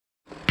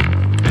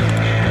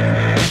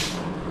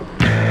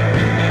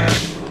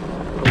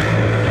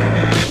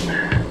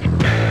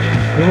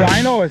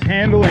RHINO is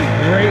handling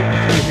great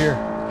through here.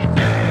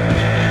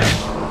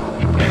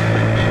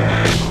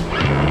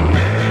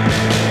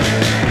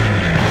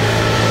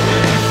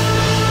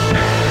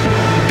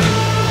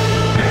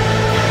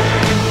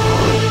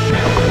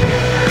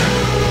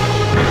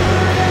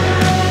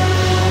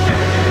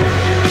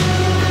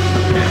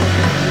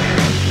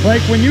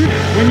 Like when you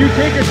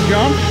take a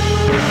jump,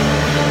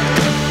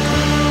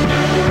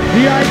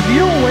 the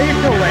ideal way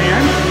to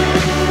land.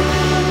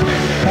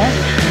 Huh?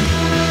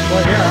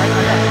 Well, yeah, I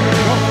got to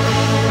go.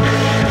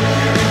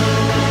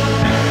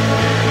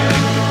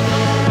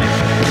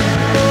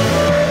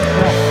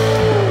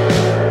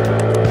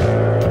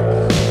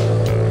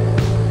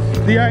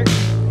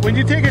 When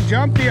you take a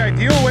jump, the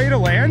ideal way to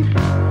land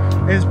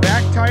is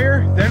back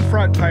tire, then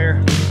front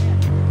tire,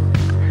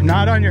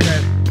 not on your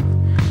head.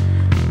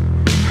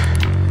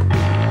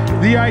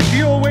 The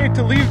ideal way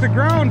to leave the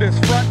ground is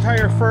front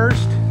tire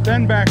first,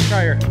 then back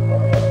tire.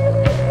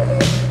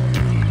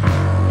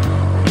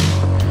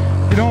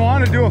 You don't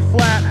want to do a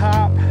flat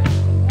hop.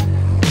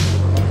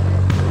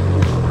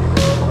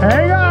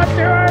 Hang on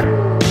to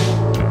it!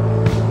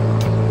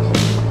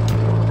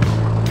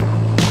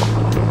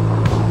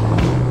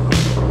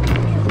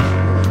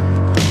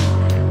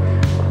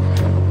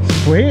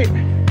 Sweet.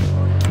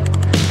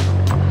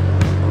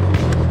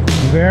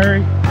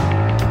 Very.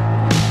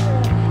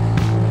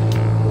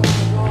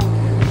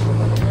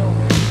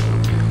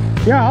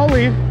 Yeah, I'll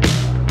leave.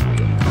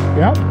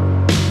 Yep.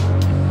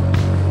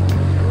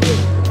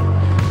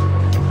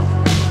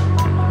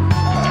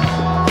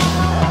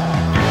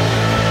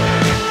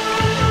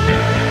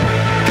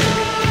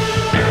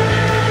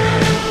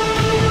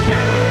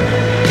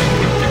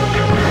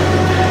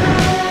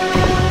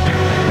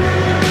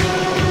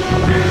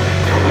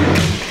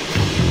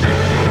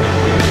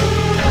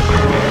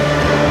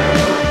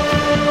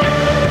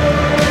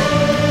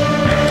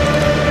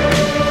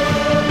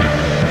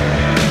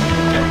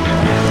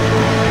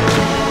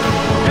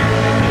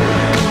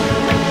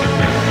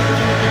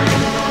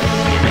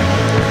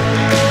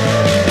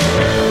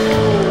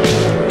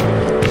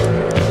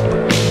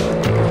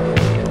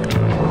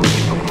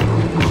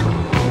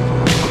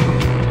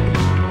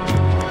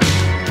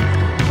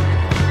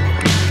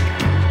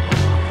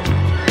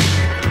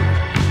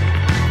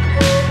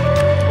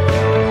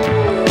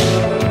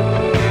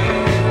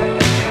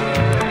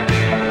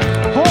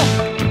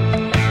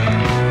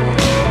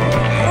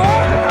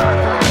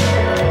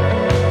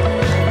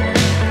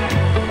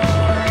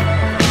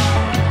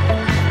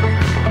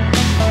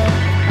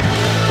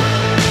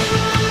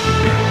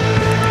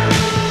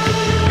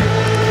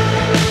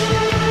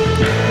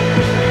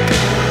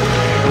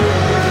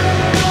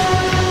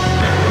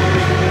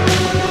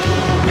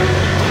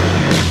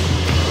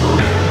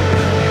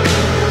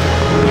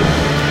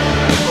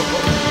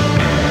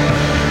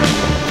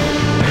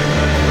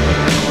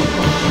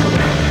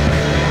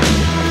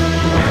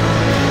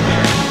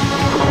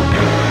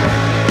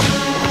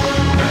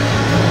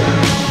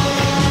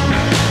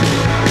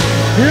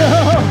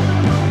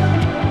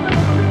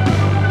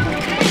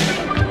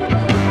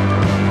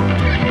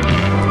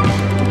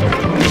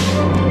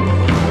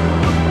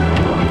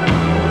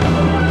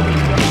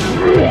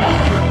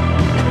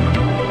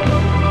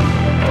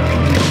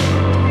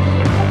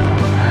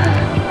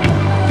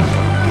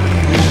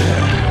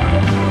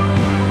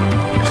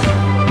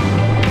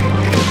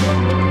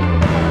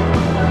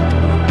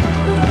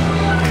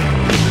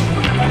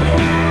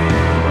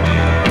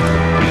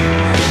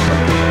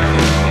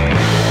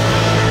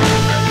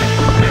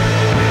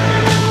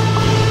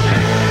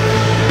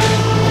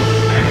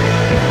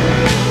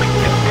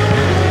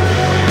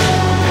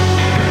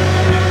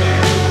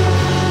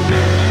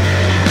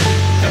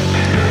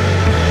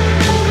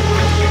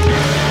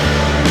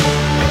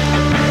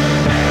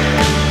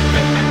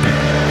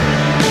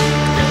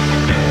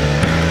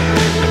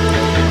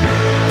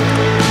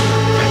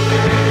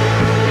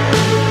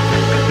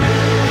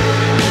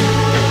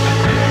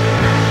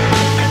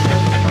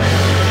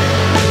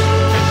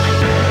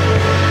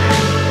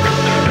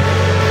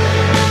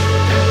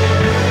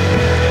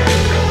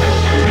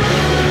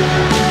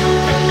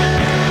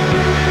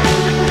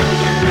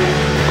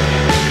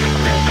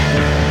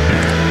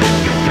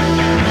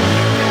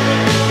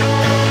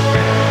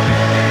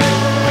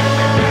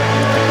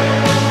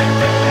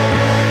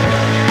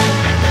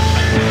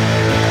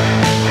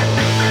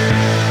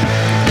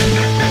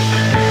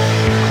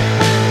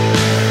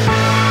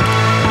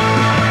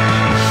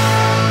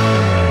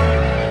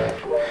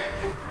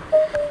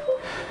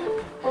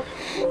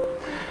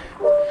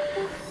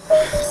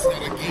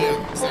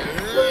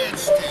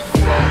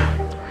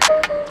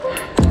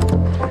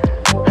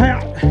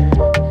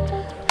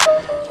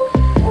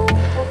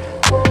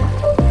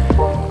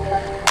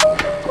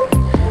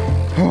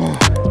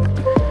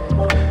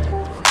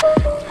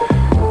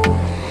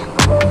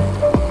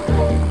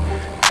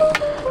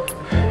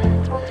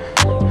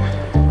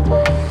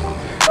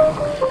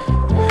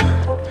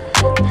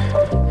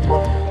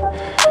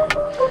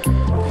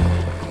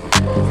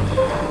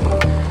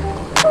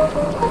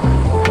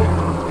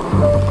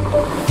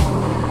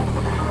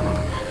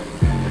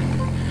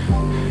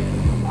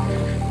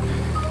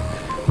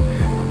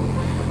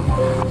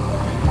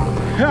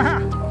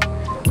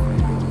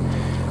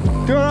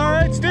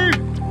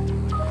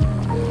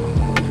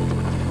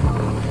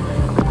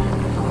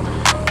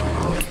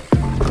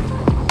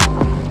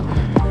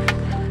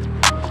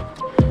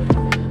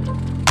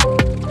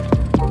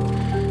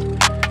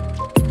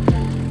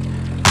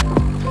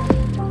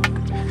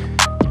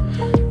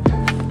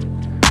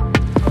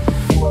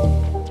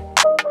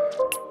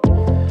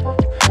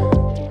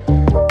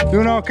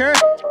 Doing okay?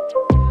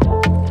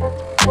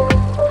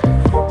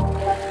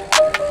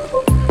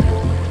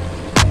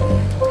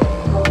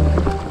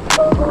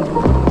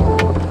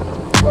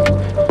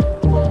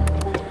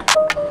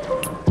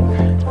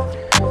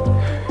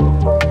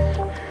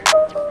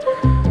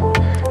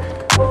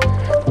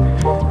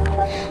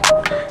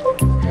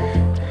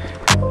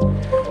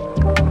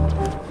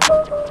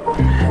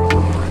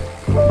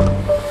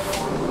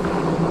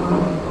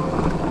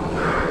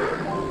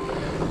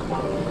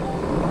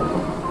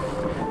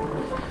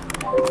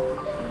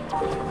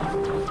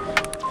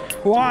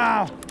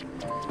 Wow.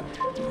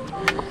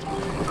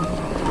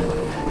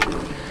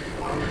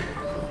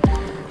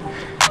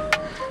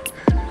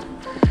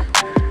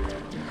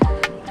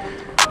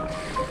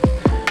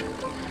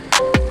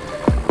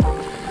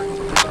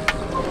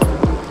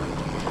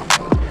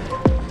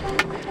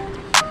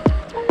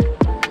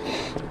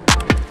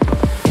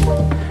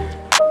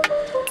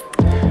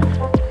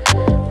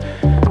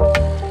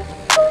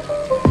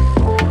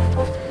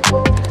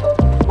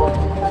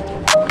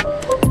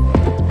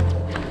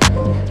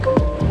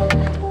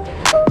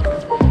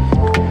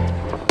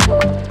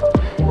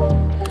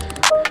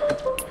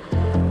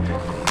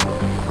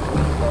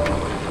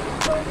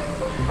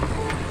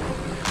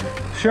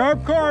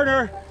 Sharp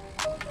corner.